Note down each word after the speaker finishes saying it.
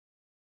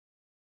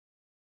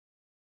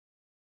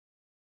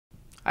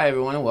Hi,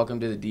 everyone, and welcome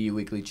to the DU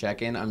Weekly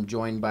Check-In. I'm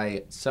joined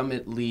by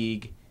Summit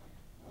League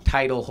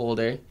title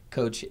holder,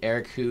 Coach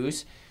Eric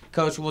Hoos.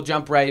 Coach, we'll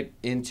jump right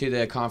into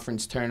the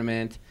conference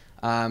tournament.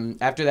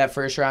 After that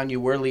first round, you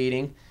were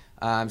leading.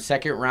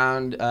 Second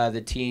round,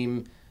 the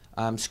team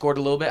scored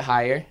a little bit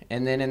higher.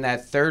 And then in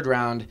that third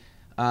round,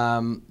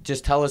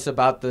 just tell us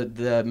about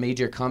the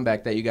major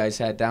comeback that you guys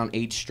had, down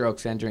 8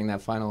 strokes entering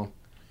that final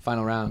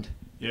round.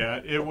 Yeah,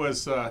 it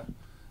was,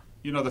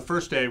 the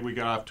first day we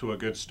got off to a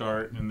good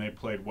start and they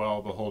played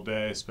well the whole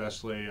day,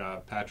 especially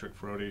Patrick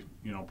Frody,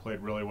 played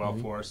really well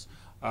for us.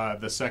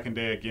 The second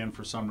day, again,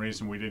 for some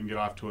reason, we didn't get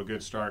off to a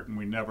good start and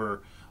we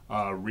never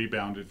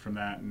rebounded from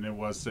that. And it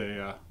was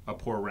a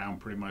poor round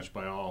pretty much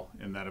by all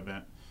in that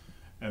event.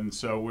 And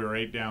so we were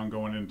 8 down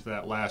going into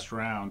that last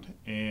round.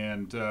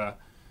 And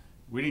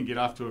we didn't get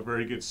off to a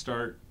very good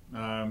start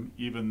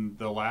even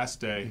the last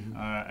day.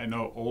 I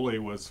know Ole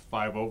was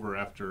 5 over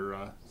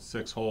after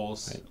 6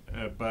 holes,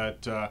 right.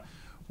 But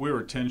we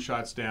were 10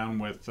 shots down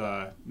with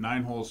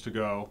 9 holes to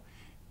go,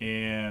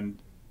 and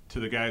to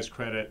the guys'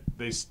 credit,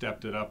 they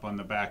stepped it up on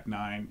the back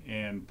 9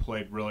 and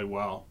played really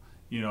well.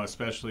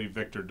 Especially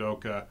Victor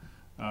Doka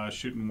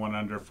shooting 1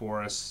 under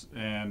for us,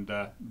 and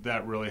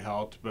that really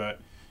helped. But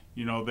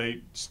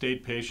they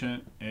stayed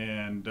patient,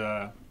 and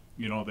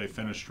they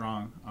finished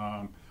strong.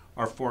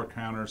 Our 4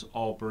 counters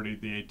all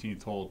birdied the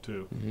 18th hole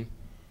too.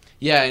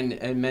 Yeah,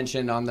 and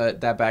mentioned on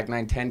that back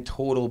 9, 10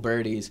 total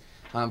birdies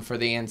for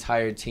the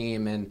entire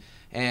team.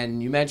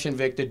 And you mentioned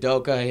Victor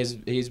Doka.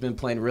 He's been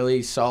playing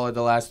really solid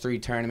the last 3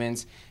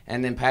 tournaments.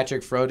 And then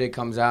Patrick Frody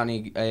comes out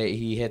and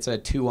he hits a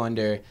 2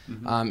 under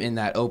in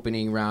that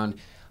opening round.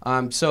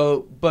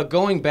 But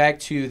going back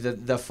to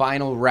the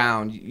final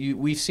round,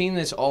 we've seen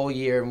this all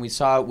year, and we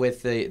saw it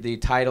with the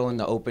title in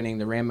the opening,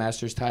 the Ram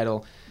Masters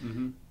title.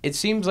 It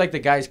seems like the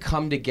guys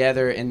come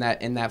together in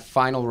that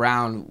final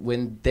round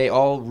when they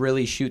all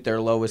really shoot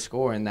their lowest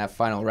score in that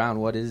final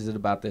round. What is it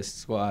about this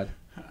squad?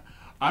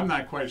 I'm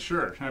not quite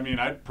sure. I mean,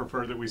 I'd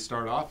prefer that we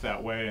start off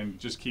that way and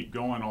just keep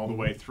going all the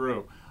way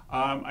through.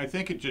 I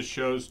think it just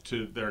shows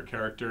to their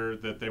character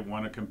that they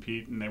want to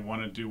compete and they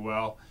want to do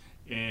well,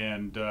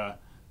 and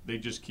they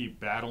just keep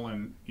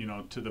battling,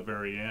 to the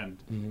very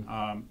end.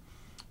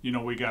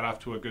 We got off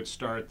to a good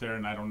start there,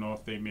 and I don't know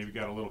if they maybe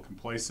got a little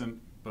complacent,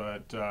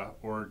 but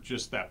or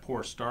just that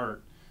poor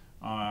start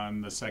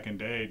on the second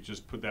day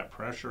just put that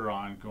pressure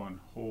on, going,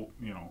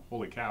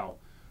 holy cow,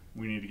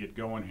 we need to get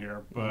going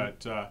here.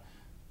 But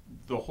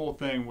the whole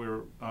thing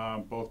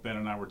both Ben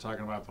and I were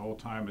talking about the whole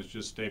time is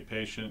just stay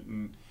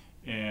patient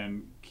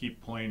and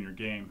keep playing your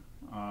game,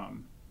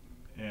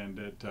 and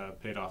it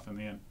paid off in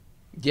the end.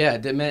 Yeah,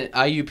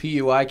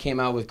 IUPUI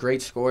came out with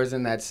great scores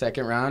in that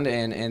second round,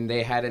 and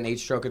they had an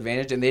 8-stroke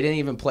advantage, and they didn't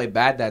even play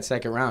bad that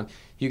second round.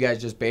 You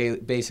guys just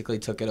basically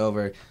took it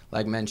over,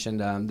 like mentioned,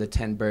 the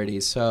 10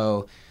 birdies.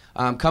 So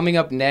coming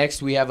up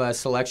next, we have a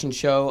selection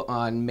show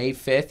on May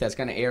 5th that's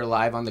going to air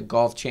live on the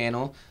Golf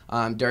Channel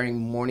during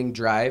Morning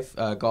Drive,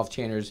 Golf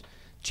Channel's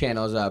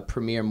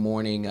premier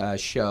morning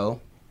show.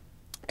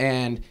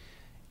 And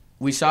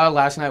we saw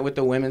last night with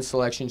the women's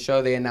selection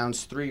show, they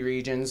announced 3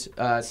 regions,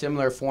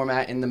 similar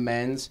format in the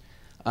men's,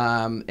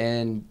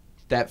 and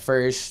that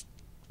first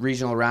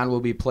regional round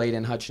will be played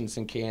in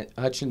Hutchinson,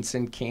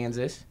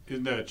 Kansas.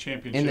 In the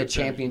championship. In the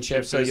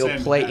championship, so you'll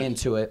play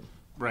into it.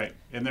 Right,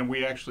 and then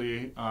we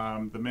actually,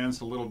 the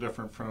men's a little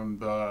different from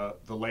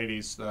the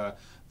ladies. The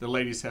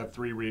ladies have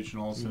 3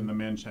 regionals, and the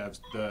men's have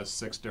the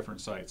 6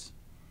 different sites.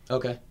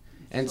 Okay,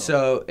 and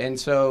so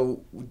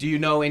do you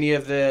know any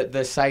of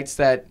the sites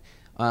that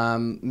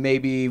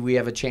maybe we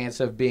have a chance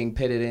of being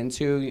pitted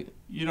into?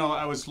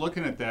 I was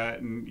looking at that,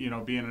 and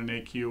being an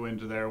AQ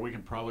into there, we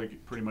can probably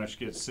pretty much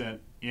get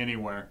sent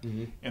anywhere.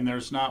 And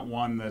there's not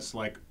one that's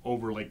like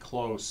overly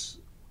close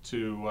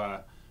to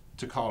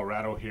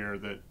Colorado here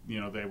that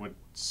they would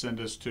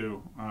send us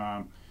to.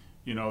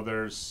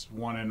 There's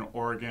one in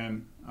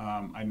Oregon.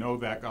 I know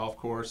that golf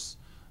course,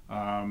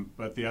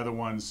 but the other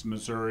ones,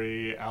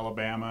 Missouri,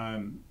 Alabama,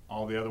 and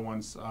all the other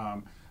ones,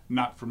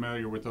 not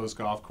familiar with those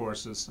golf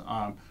courses.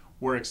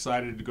 We're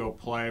excited to go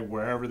play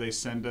wherever they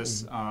send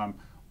us.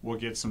 We'll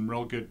get some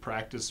real good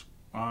practice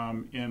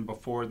in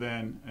before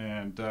then,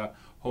 and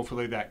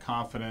hopefully that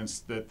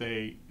confidence that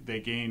they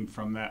gained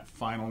from that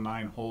final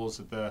 9 holes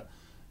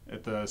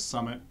at the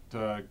Summit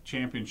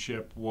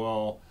Championship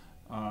will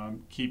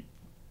keep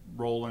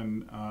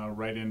rolling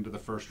right into the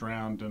first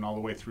round and all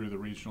the way through the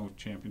regional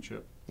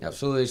championship.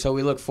 Absolutely. So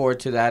we look forward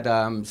to that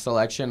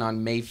selection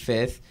on May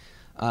 5th,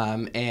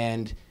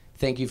 and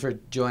thank you for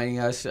joining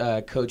us,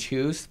 Coach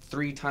Hoos,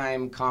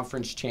 3-time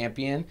conference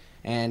champion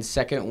and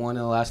second one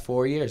in the last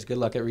 4 years. Good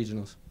luck at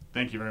regionals.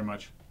 Thank you very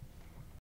much.